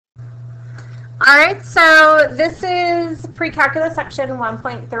All right, so this is Precalculus Section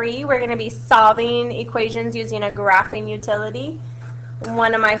 1.3. We're going to be solving equations using a graphing utility.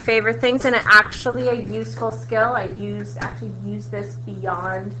 One of my favorite things, and actually a useful skill. I actually use this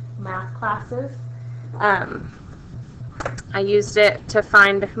beyond math classes. I used it to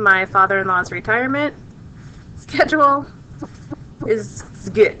find my father-in-law's retirement schedule. Is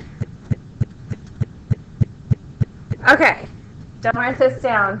good. Okay, don't write this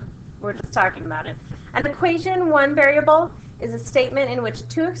down. We're just talking about it. An equation, one variable, is a statement in which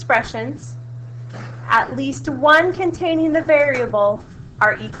two expressions, at least one containing the variable,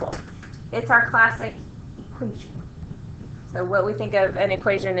 are equal. It's our classic equation. So what we think of an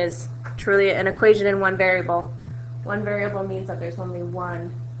equation is truly an equation in one variable. One variable means that there's only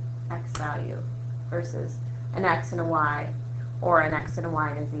one x value versus an x and a y, or an x and a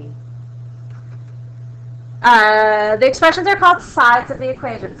y and a z. The expressions are called sides of the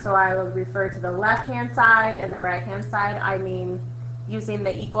equation, so I will refer to the left-hand side and the right-hand side. I mean using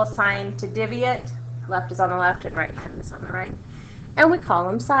the equal sign to divvy it. Left is on the left and right hand is on the right. And we call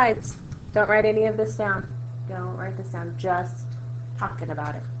them sides. Don't write any of this down. Don't write this down, just talking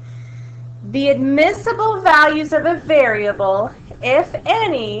about it. The admissible values of a variable, if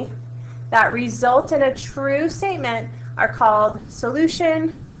any, that result in a true statement are called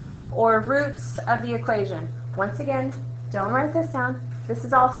solution or roots of the equation. Once again, don't write this down. This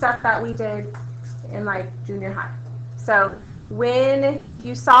is all stuff that we did in like junior high. So when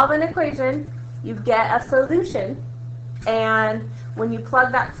you solve an equation, you get a solution, and when you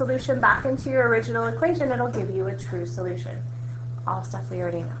plug that solution back into your original equation, it'll give you a true solution. All stuff we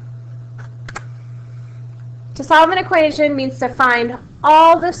already know. To solve an equation means to find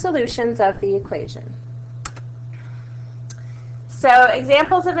all the solutions of the equation. So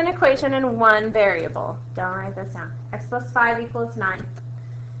examples of an equation in one variable. Don't write this down. X plus 5 equals 9.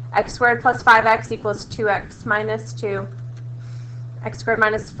 X squared plus 5x equals 2x minus 2. X squared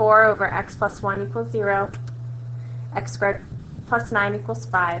minus 4 over x plus 1 equals 0. X squared plus 9 equals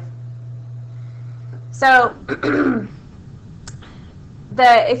 5. So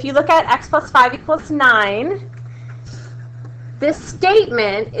if you look at x plus 5 equals 9, this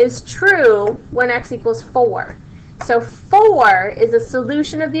statement is true when x equals 4. So 4 is a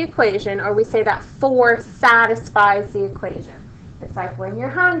solution of the equation, or we say that 4 satisfies the equation. It's like when you're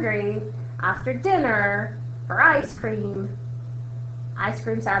hungry after dinner for ice cream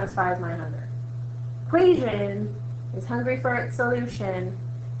satisfies my hunger. Equation is hungry for its solution,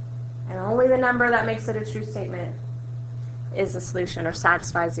 and only the number that makes it a true statement is the solution or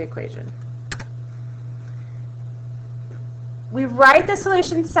satisfies the equation. We write the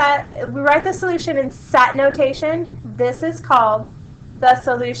solution in set notation. This is called the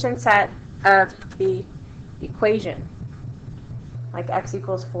solution set of the equation. Like x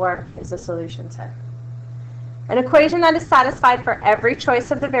equals 4 is the solution set. An equation that is satisfied for every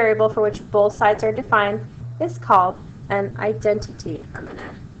choice of the variable for which both sides are defined is called an identity.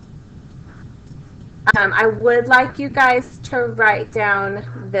 I would like you guys to write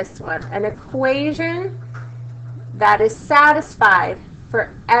down this one. An equation that is satisfied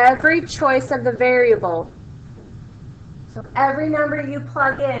for every choice of the variable. So every number you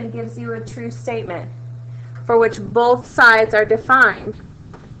plug in gives you a true statement for which both sides are defined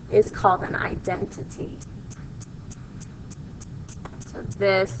is called an identity. So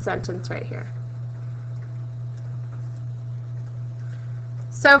this sentence right here.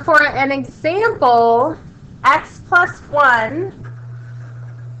 So for an example, x plus 1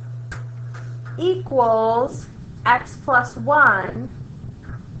 equals x plus 1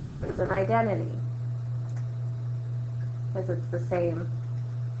 is an identity, because it's the same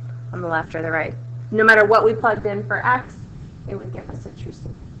on the left or the right. No matter what we plugged in for x, it would give us a true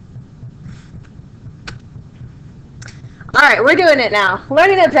statement. All right, we're doing it now.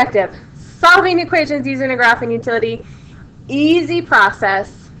 Learning objective. Solving equations using a graphing utility. Easy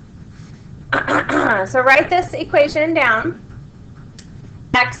process. So write this equation down.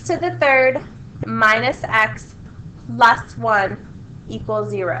 X to the third minus x plus 1 equals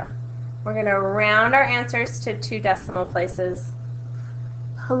 0. We're going to round our answers to 2 decimal places.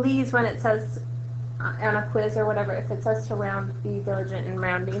 Please, when it says on a quiz or whatever, if it says to round, be diligent in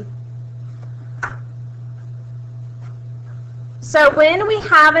rounding. So when we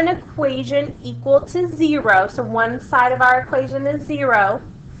have an equation equal to 0, so one side of our equation is 0,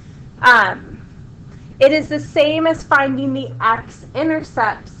 it is the same as finding the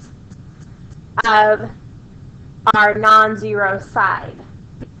x-intercepts of our non-zero side.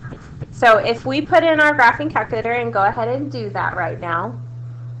 So if we put in our graphing calculator and go ahead and do that right now,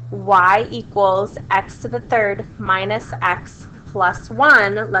 y equals x to the third minus x plus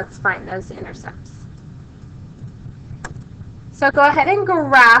 1, let's find those intercepts. So go ahead and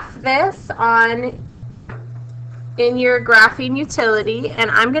graph this in your graphing utility,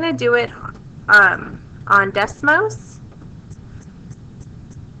 and I'm going to do it on Desmos.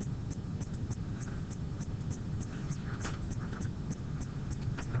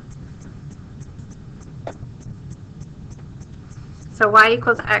 So y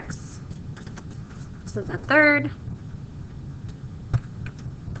equals x to the third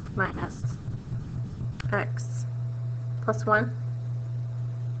minus x plus 1.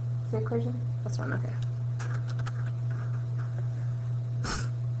 Is the equation? Plus 1, okay.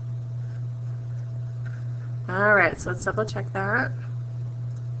 All right, so let's double check that.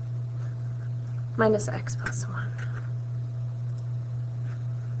 Minus x plus 1.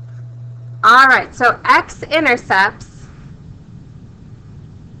 All right, so x-intercepts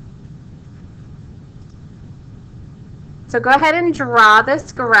So go ahead and draw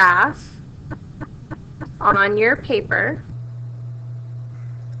this graph on your paper.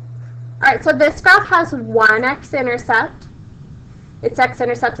 All right, so this graph has one x-intercept. Its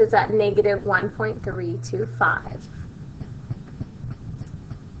x-intercept is at negative 1.325.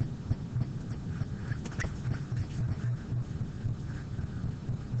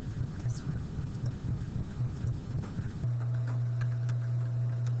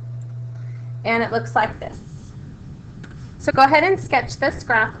 And it looks like this. So go ahead and sketch this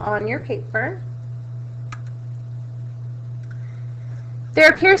graph on your paper. There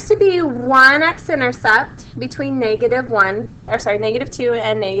appears to be one x-intercept between negative 2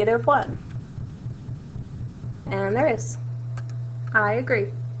 and negative 1. And there is. I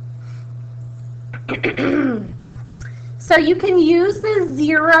agree. So you can use the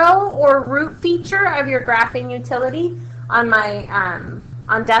 0 or root feature of your graphing utility on my on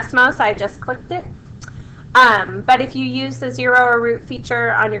Desmos. I just clicked it. But if you use the 0 or root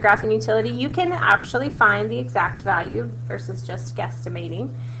feature on your graphing utility, you can actually find the exact value versus just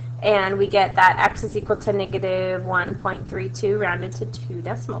guesstimating. And we get that x is equal to negative 1.32 rounded to 2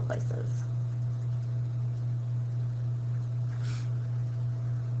 decimal places.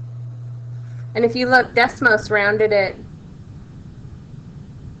 And if you look, Desmos rounded it.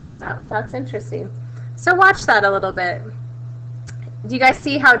 Oh, that's interesting. So watch that a little bit. Do you guys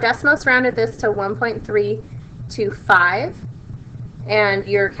see how Desmos rounded this to 1.325, and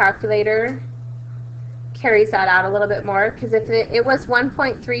your calculator carries that out a little bit more? Because if it was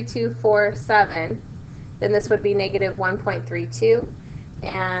 1.3247, then this would be negative 1.32.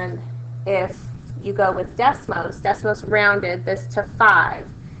 And if you go with Desmos rounded this to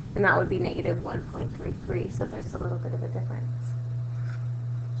 5, and that would be negative 1.33. So there's a little bit of a difference.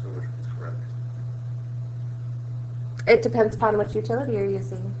 So which one's correct? It depends upon which utility you're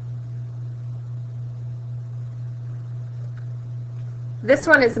using. This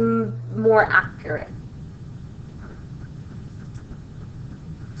one is more accurate.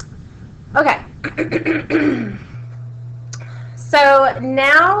 Okay. So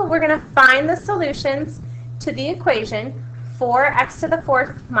now we're going to find the solutions to the equation 4x to the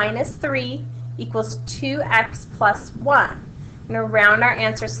 4th minus 3 equals 2x plus 1. I'm going to round our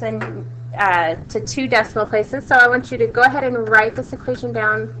answers to 2 decimal places. So I want you to go ahead and write this equation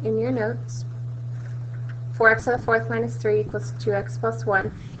down in your notes. 4x to the 4th minus 3 equals 2x plus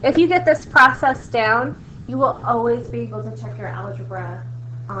 1. If you get this process down, you will always be able to check your algebra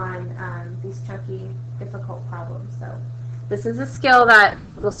on these chunky, difficult problems. So this is a skill that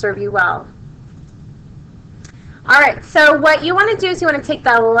will serve you well. All right, so what you want to do is you want to take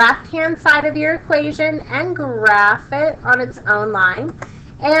the left-hand side of your equation and graph it on its own line,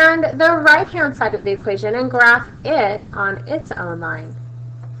 and the right-hand side of the equation and graph it on its own line.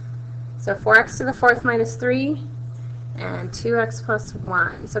 So 4x to the 4th minus 3 and 2x plus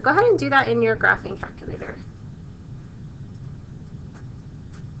 1. So go ahead and do that in your graphing calculator.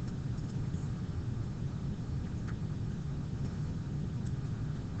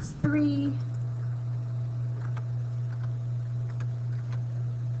 It's 3.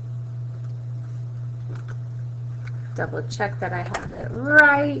 Double check that I have it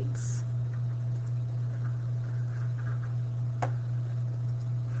right.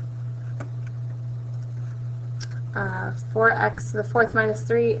 Uh, 4x to the 4th minus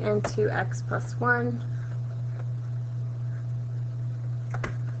 3 and 2x plus 1.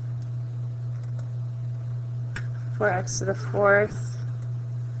 X to the 4th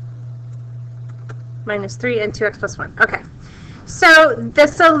minus 3 and 2x plus 1. Okay. So the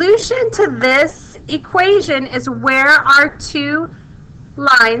solution to this equation is where our two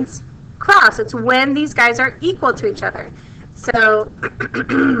lines cross. It's when these guys are equal to each other. So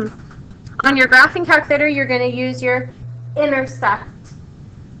on your graphing calculator, you're going to use your intersect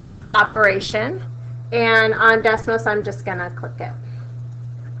operation. And on Desmos, I'm just going to click it.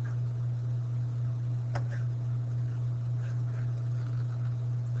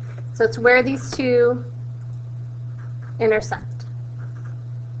 So it's where these two intersect.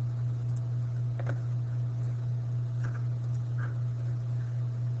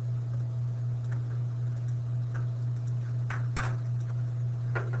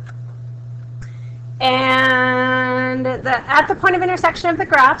 And at the point of intersection of the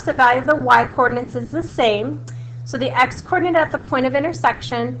graphs, the value of the y-coordinates is the same. So the x-coordinate at the point of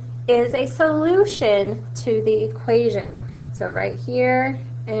intersection is a solution to the equation. So right here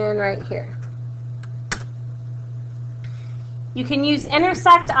and right here. You can use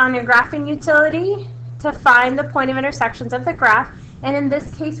intersect on your graphing utility to find the point of intersections of the graph. And in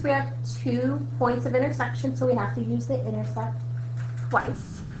this case, we have 2 points of intersection, so we have to use the intersect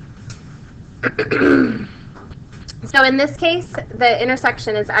twice. So in this case, the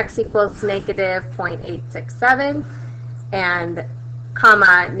intersection is x equals negative 0.867 and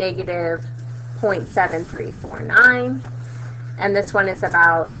comma negative 0.7349. And this one is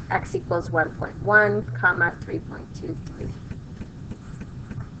about x equals 1.1 comma 3.23.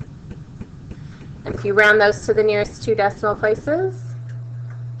 And if you round those to the nearest 2 decimal places,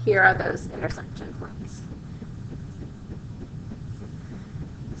 here are those intersection points.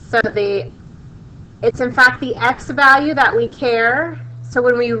 So it's in fact the x value that we care. So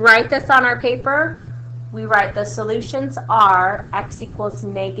when we write this on our paper, we write the solutions are x equals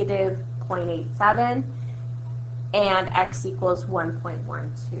negative 0.87 and x equals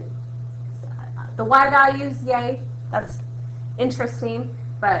 1.12. The y values, yay, that's interesting,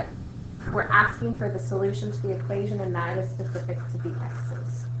 but we're asking for the solution to the equation, and that is specific to the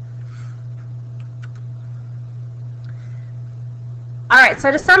x's. All right,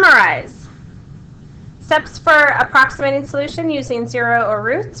 so to summarize, steps for approximating solution using 0 or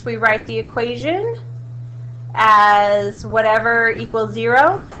roots. We write the equation as whatever equals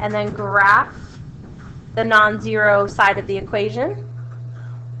 0 and then graph the non-zero side of the equation.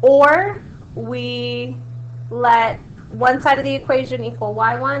 Or we let one side of the equation equal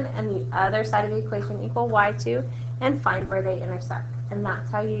y1 and the other side of the equation equal y2 and find where they intersect. And that's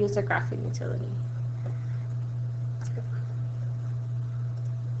how you use a graphing utility.